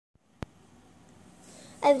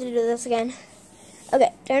I have to do this again.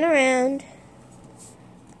 Okay, turn around.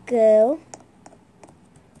 Go.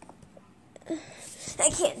 I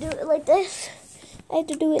can't do it like this. I have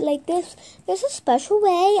to do it like this. There's a special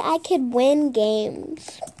way I could win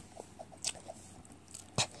games.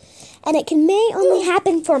 And it may only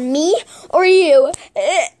happen for me or you.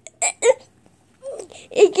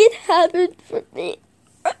 It can happen for me.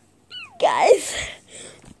 Guys.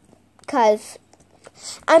 Because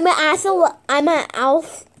I'm an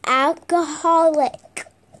alcoholic.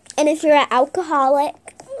 And if you're an alcoholic,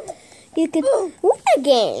 you could win a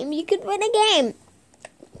game. You could win a game.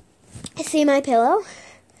 See my pillow?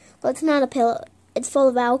 Well, it's not a pillow. It's full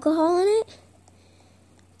of alcohol in it.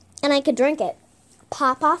 And I could drink it.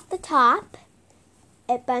 Pop off the top.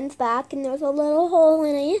 It bends back and there's a little hole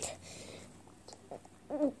in it.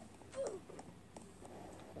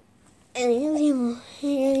 And if you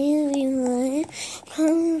want,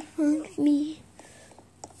 come fuck me.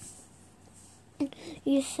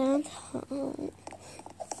 You sound hot.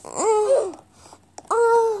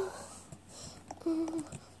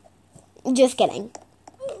 Just kidding.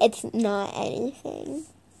 It's not anything.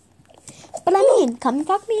 But I mean, come and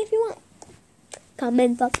fuck me if you want. Come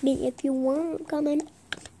and fuck me if you want. Come in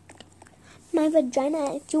my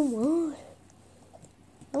vagina if you want.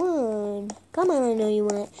 Come on. Come on, I know you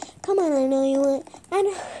want it. Come on, I know you want it. I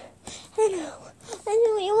know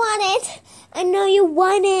you want it. I know you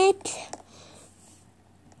want it.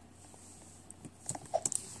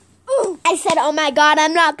 I said, oh my God,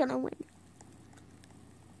 I'm not gonna win.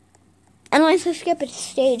 Unless I skip a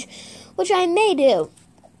stage, which I may do.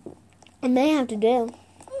 I may have to do.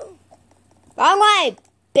 Wrong way,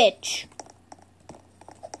 bitch.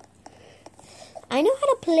 I know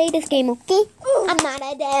how to play this game, okay? I'm not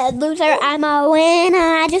a dead loser, I'm a winner.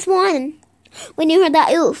 I just won. When you heard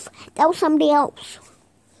that oof, that was somebody else.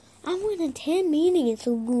 I won a 10 meetings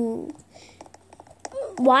ago.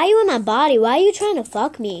 Why are you in my body? Why are you trying to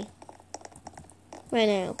fuck me? Right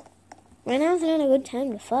now. Right now is not a good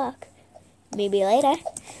time to fuck. Maybe later.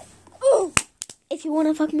 If you want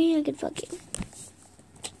to fuck me, I could fuck you.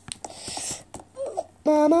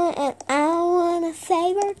 Mama, and I want to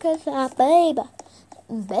save her because I'm baby.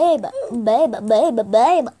 Baby. Turn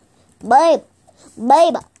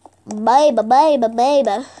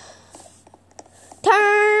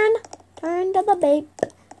to the babe.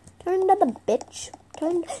 Turn to the bitch.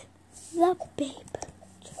 Turn to the babe.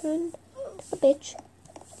 Turn to the bitch.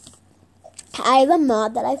 I have a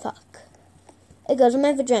mod that I fuck. It goes in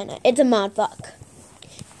my vagina. It's a mod fuck.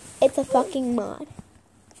 It's a fucking mod.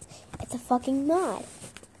 It's a fucking mod.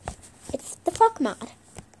 It's the fuck mod.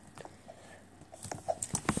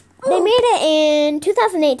 They made it in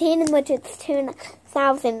 2018, in which it's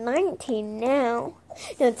 2019 now.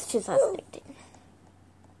 No, it's 2018.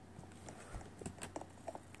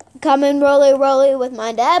 Come and rolly with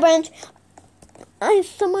my dad branch. I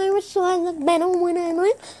saw my wrist so I look better when I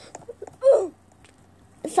win.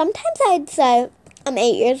 Sometimes I'd say I'm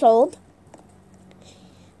 8 years old.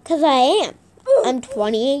 Because I am. I'm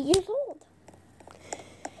 28 years old.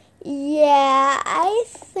 Yeah, I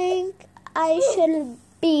think I should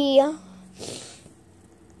be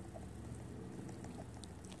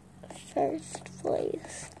first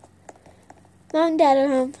place. Mom and Dad are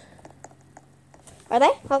home. Are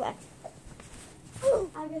they? Okay. I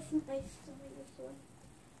guess some ice to make this one.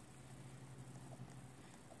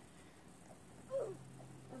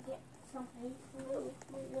 Okay, some ice to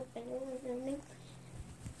make this one.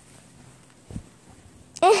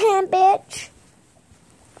 Bitch.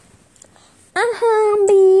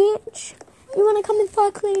 Bitch. You wanna come and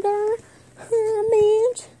fuck later?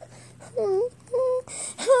 Bitch.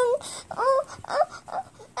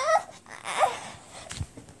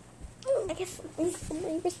 I guess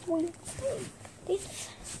this one. This.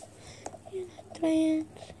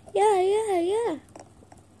 Yeah.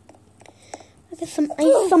 I guess some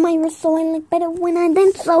ice on my wrist so I look better when I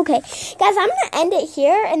dance. Okay. Guys, I'm gonna end it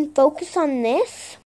here and focus on this.